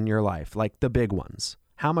decisions in your life, like the big ones,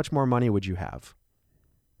 how much more money would you have?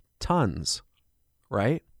 Tons,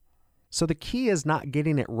 right? So the key is not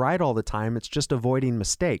getting it right all the time. It's just avoiding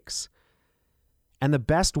mistakes. And the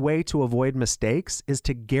best way to avoid mistakes is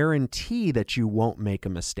to guarantee that you won't make a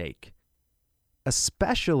mistake.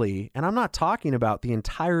 Especially, and I'm not talking about the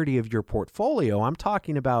entirety of your portfolio. I'm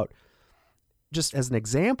talking about, just as an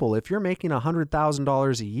example, if you're making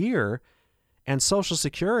 $100,000 a year and Social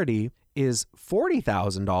Security is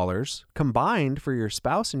 $40,000 combined for your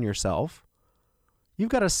spouse and yourself, you've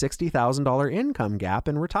got a $60,000 income gap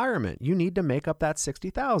in retirement. You need to make up that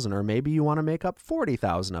 $60,000, or maybe you want to make up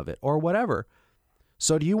 $40,000 of it, or whatever.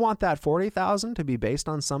 So do you want that $40,000 to be based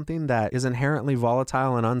on something that is inherently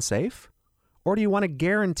volatile and unsafe? Or do you want to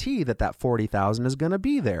guarantee that that $40,000 is going to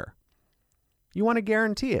be there? You want to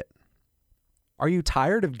guarantee it. Are you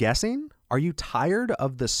tired of guessing? Are you tired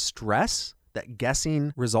of the stress that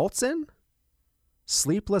guessing results in?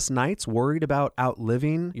 Sleepless nights worried about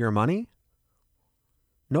outliving your money?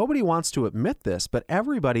 Nobody wants to admit this, but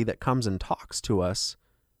everybody that comes and talks to us,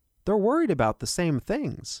 they're worried about the same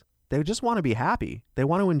things. They just want to be happy. They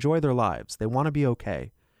want to enjoy their lives. They want to be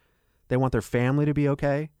okay. They want their family to be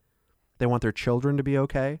okay. They want their children to be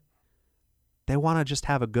okay. They want to just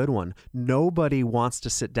have a good one. Nobody wants to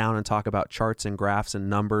sit down and talk about charts and graphs and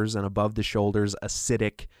numbers and above the shoulders,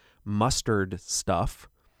 acidic mustard stuff.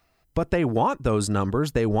 But they want those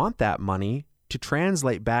numbers. They want that money to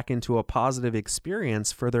translate back into a positive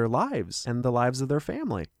experience for their lives and the lives of their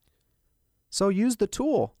family. So use the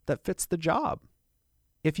tool that fits the job.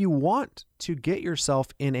 If you want to get yourself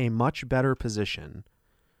in a much better position,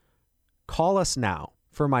 call us now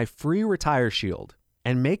for my free Retire Shield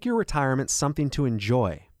and make your retirement something to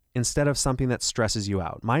enjoy instead of something that stresses you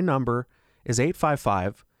out. My number is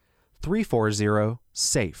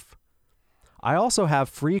 855-340-SAFE. I also have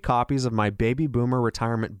free copies of my Baby Boomer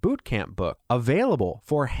Retirement Bootcamp book available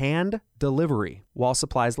for hand delivery while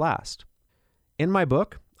supplies last. In my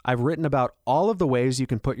book, I've written about all of the ways you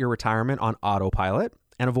can put your retirement on autopilot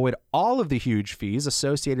and avoid all of the huge fees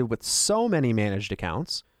associated with so many managed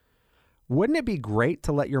accounts. Wouldn't it be great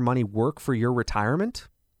to let your money work for your retirement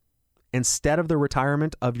instead of the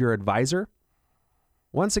retirement of your advisor?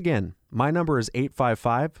 Once again, my number is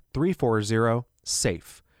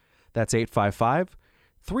 855-340-SAFE. That's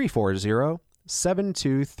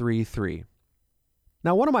 855-340-7233.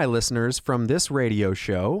 Now, one of my listeners from this radio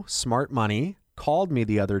show, Smart Money, called me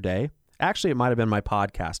the other day. Actually, it might have been my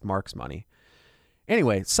podcast, Mark's Money.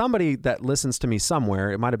 Anyway, somebody that listens to me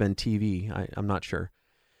somewhere, it might have been TV, I'm not sure.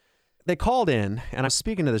 They called in, and I was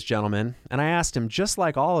speaking to this gentleman, and I asked him, just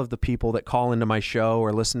like all of the people that call into my show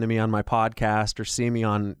or listen to me on my podcast or see me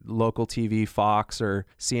on local TV, Fox or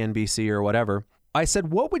CNBC or whatever, I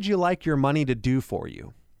said, what would you like your money to do for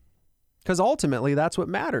you? Because ultimately, that's what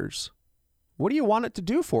matters. What do you want it to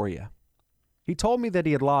do for you? He told me that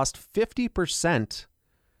he had lost 50%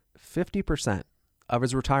 of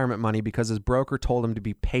his retirement money because his broker told him to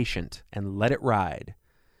be patient and let it ride.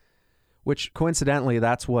 Which, coincidentally,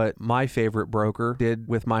 that's what my favorite broker did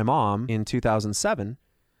with my mom in 2007,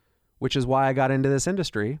 which is why I got into this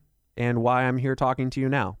industry and why I'm here talking to you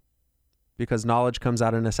now. Because knowledge comes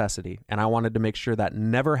out of necessity, and I wanted to make sure that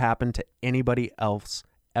never happened to anybody else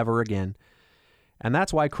ever again. And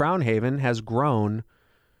that's why Crown Haven has grown,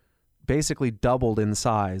 basically doubled in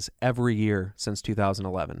size every year since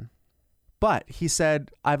 2011. But he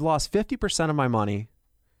said, I've lost 50% of my money,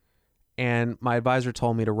 and my advisor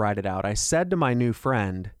told me to ride it out. I said to my new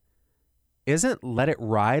friend, isn't let it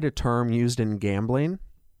ride a term used in gambling?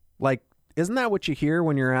 Like, isn't that what you hear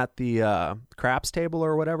when you're at the craps table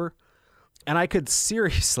or whatever? And I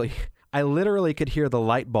literally could hear the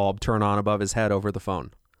light bulb turn on above his head over the phone.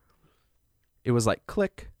 It was like,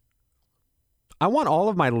 click. I want all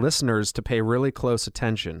of my listeners to pay really close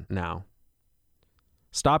attention now.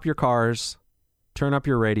 Stop your cars, turn up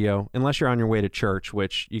your radio, unless you're on your way to church,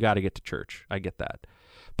 which you got to get to church. I get that.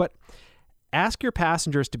 But ask your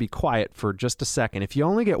passengers to be quiet for just a second. If you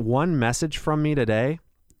only get one message from me today,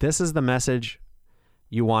 this is the message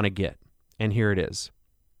you want to get. And here it is.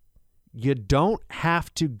 You don't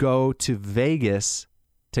have to go to Vegas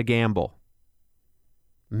to gamble.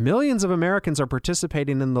 Millions of Americans are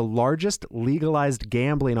participating in the largest legalized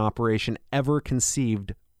gambling operation ever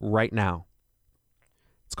conceived right now.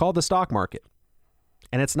 It's called the stock market.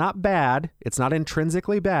 And it's not bad. It's not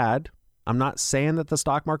intrinsically bad. I'm not saying that the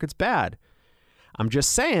stock market's bad. I'm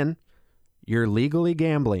just saying, you're legally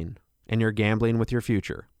gambling, and you're gambling with your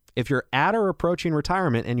future. If you're at or approaching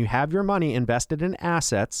retirement and you have your money invested in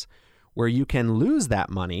assets where you can lose that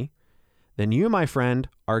money, then you, my friend,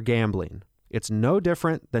 are gambling. It's no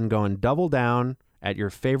different than going double down at your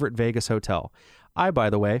favorite Vegas hotel. I, by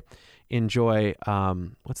the way, enjoy,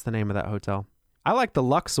 what's the name of that hotel? I like the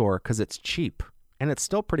Luxor because it's cheap and it's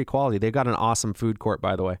still pretty quality. They got an awesome food court,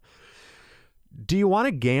 by the way. Do you want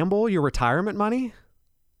to gamble your retirement money?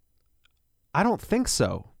 I don't think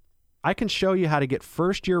so. I can show you how to get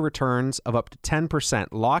first-year returns of up to 10%,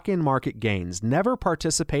 lock in market gains, never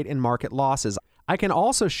participate in market losses. I can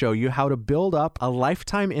also show you how to build up a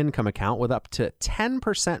lifetime income account with up to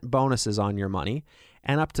 10% bonuses on your money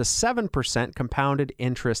and up to 7% compounded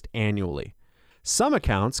interest annually. Some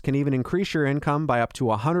accounts can even increase your income by up to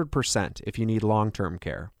 100% if you need long-term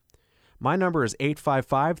care. My number is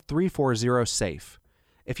 855-340-SAFE.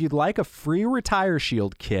 If you'd like a free Retire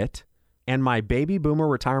Shield kit and my Baby Boomer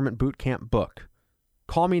Retirement Bootcamp book,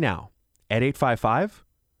 call me now at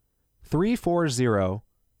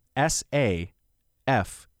 855-340-SAFE.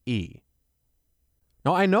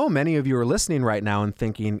 Now, I know many of you are listening right now and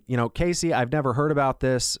thinking, Casey, I've never heard about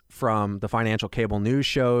this from the financial cable news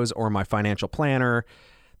shows or my financial planner.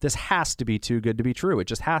 This has to be too good to be true. It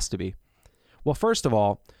just has to be. Well, first of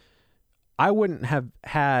all, I wouldn't have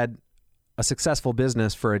had a successful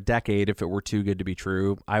business for a decade if it were too good to be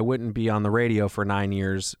true. I wouldn't be on the radio for 9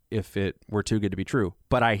 years if it were too good to be true.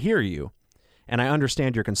 But I hear you, and I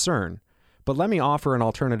understand your concern. But let me offer an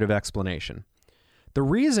alternative explanation. The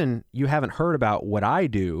reason you haven't heard about what I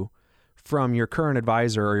do from your current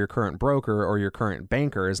advisor or your current broker or your current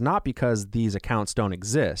banker is not because these accounts don't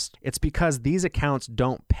exist. It's because these accounts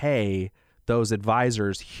don't pay those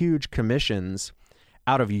advisors huge commissions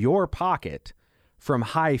out of your pocket from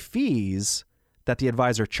high fees that the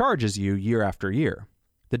advisor charges you year after year.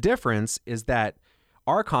 The difference is that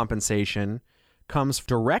our compensation comes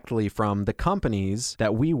directly from the companies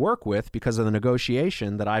that we work with because of the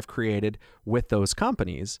negotiation that I've created with those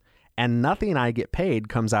companies, and nothing I get paid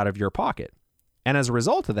comes out of your pocket. And as a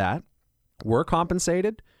result of that, we're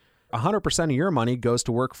compensated. 100% of your money goes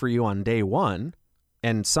to work for you on day one,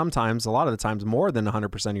 and sometimes, a lot of the times, more than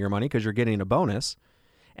 100% of your money because you're getting a bonus,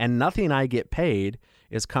 and nothing I get paid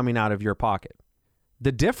is coming out of your pocket.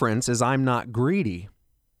 The difference is I'm not greedy.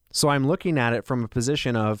 So I'm looking at it from a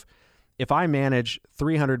position of, if I manage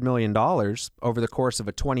 $300 million over the course of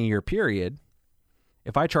a 20-year period,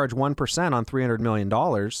 if I charge 1% on $300 million,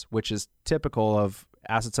 which is typical of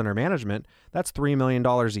assets under management, that's $3 million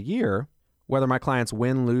a year, whether my clients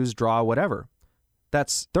win, lose, draw, whatever.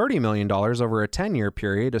 That's $30 million over a 10-year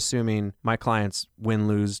period, assuming my clients win,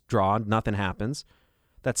 lose, draw, nothing happens.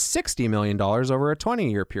 That's $60 million over a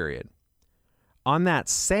 20-year period. On that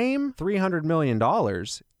same $300 million,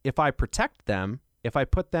 if I protect them, if I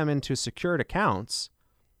put them into secured accounts,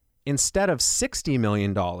 instead of $60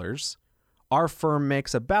 million, our firm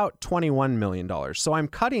makes about $21 million. So I'm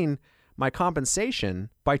cutting my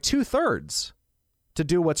compensation by 2/3 to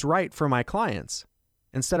do what's right for my clients.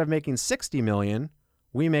 Instead of making $60 million,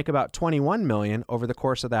 we make about $21 million over the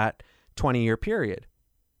course of that 20-year period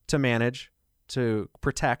to manage, to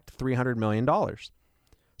protect $300 million.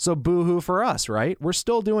 So boo-hoo for us, right? We're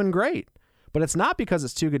still doing great. But it's not because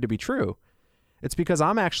it's too good to be true. It's because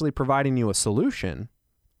I'm actually providing you a solution,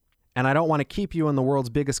 and I don't want to keep you in the world's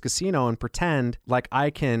biggest casino and pretend like I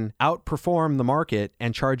can outperform the market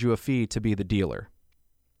and charge you a fee to be the dealer.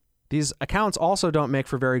 These accounts also don't make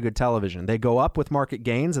for very good television. They go up with market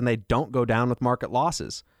gains and they don't go down with market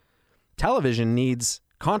losses. Television needs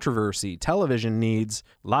controversy. Television needs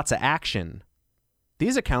lots of action.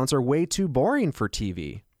 These accounts are way too boring for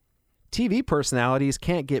TV. TV personalities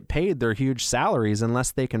can't get paid their huge salaries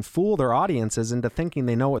unless they can fool their audiences into thinking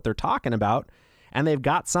they know what they're talking about and they've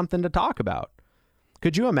got something to talk about.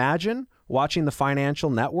 Could you imagine watching the financial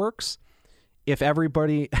networks if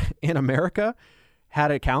everybody in America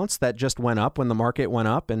had accounts that just went up when the market went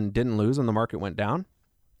up and didn't lose when the market went down?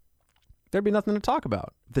 There'd be nothing to talk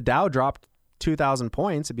about. If the Dow dropped 2,000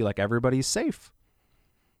 points, it'd be like everybody's safe.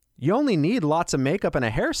 You only need lots of makeup and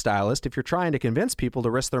a hairstylist if you're trying to convince people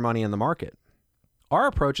to risk their money in the market. Our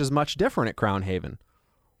approach is much different at Crown Haven.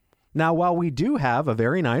 Now, while we do have a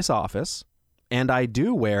very nice office, and I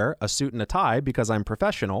do wear a suit and a tie because I'm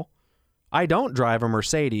professional, I don't drive a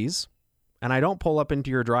Mercedes, and I don't pull up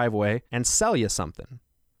into your driveway and sell you something.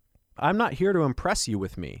 I'm not here to impress you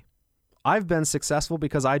with me. I've been successful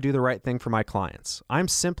because I do the right thing for my clients. I'm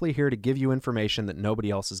simply here to give you information that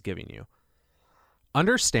nobody else is giving you.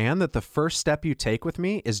 Understand that the first step you take with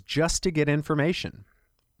me is just to get information.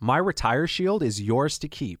 My Retire Shield is yours to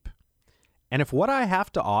keep. And if what I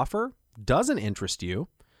have to offer doesn't interest you,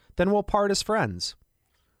 then we'll part as friends.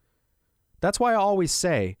 That's why I always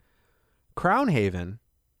say, Crown Haven,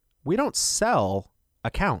 we don't sell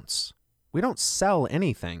accounts. We don't sell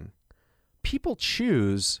anything. People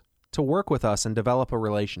choose to work with us and develop a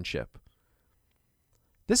relationship.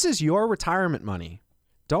 This is your retirement money.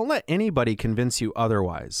 Don't let anybody convince you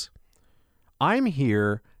otherwise. I'm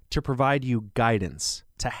here to provide you guidance,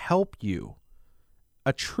 to help you.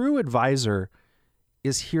 A true advisor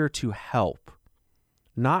is here to help,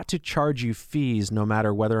 not to charge you fees no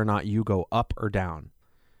matter whether or not you go up or down.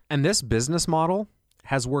 And this business model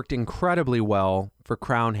has worked incredibly well for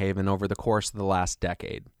Crown Haven over the course of the last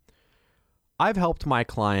decade. I've helped my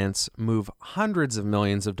clients move hundreds of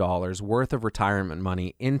millions of dollars worth of retirement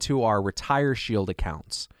money into our Retire Shield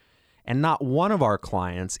accounts. And not one of our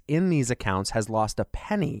clients in these accounts has lost a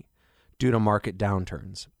penny due to market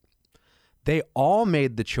downturns. They all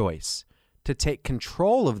made the choice to take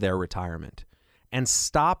control of their retirement and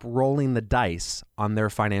stop rolling the dice on their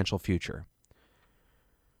financial future.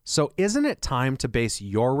 So isn't it time to base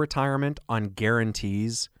your retirement on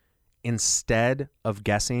guarantees instead of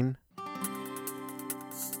guessing?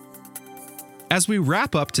 As we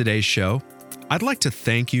wrap up today's show, I'd like to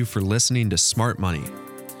thank you for listening to Smart Money.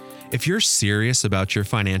 If you're serious about your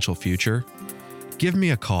financial future, give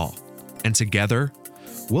me a call, and together,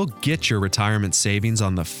 we'll get your retirement savings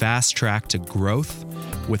on the fast track to growth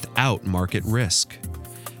without market risk.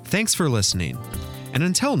 Thanks for listening, and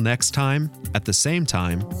until next time, at the same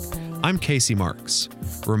time, I'm Casey Marks,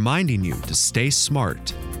 reminding you to stay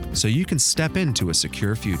smart so you can step into a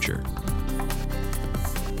secure future.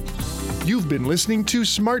 You've been listening to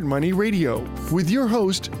Smart Money Radio with your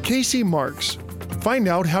host, Casey Marks. Find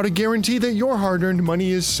out how to guarantee that your hard-earned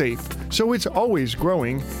money is safe, so it's always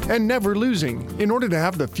growing and never losing in order to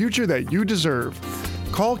have the future that you deserve.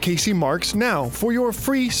 Call Casey Marks now for your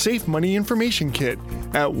free Safe Money Information Kit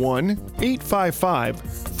at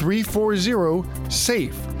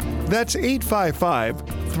 1-855-340-SAFE. That's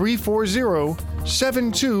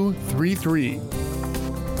 855-340-7233.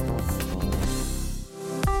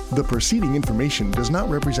 The preceding information does not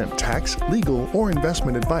represent tax, legal, or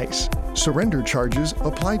investment advice. Surrender charges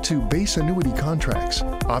apply to base annuity contracts.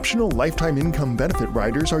 Optional lifetime income benefit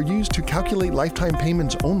riders are used to calculate lifetime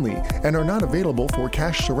payments only and are not available for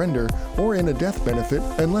cash surrender or in a death benefit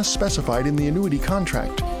unless specified in the annuity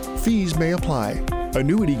contract. Fees may apply.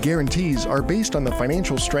 Annuity guarantees are based on the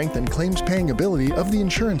financial strength and claims paying ability of the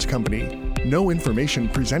insurance company. No information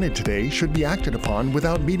presented today should be acted upon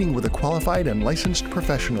without meeting with a qualified and licensed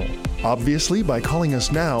professional. Obviously, by calling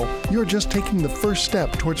us now, you're just taking the first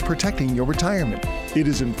step towards protecting your retirement. It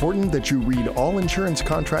is important that you read all insurance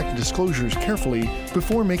contract disclosures carefully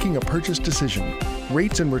before making a purchase decision.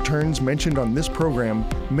 Rates and returns mentioned on this program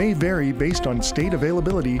may vary based on state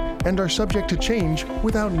availability and are subject to change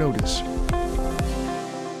without notice.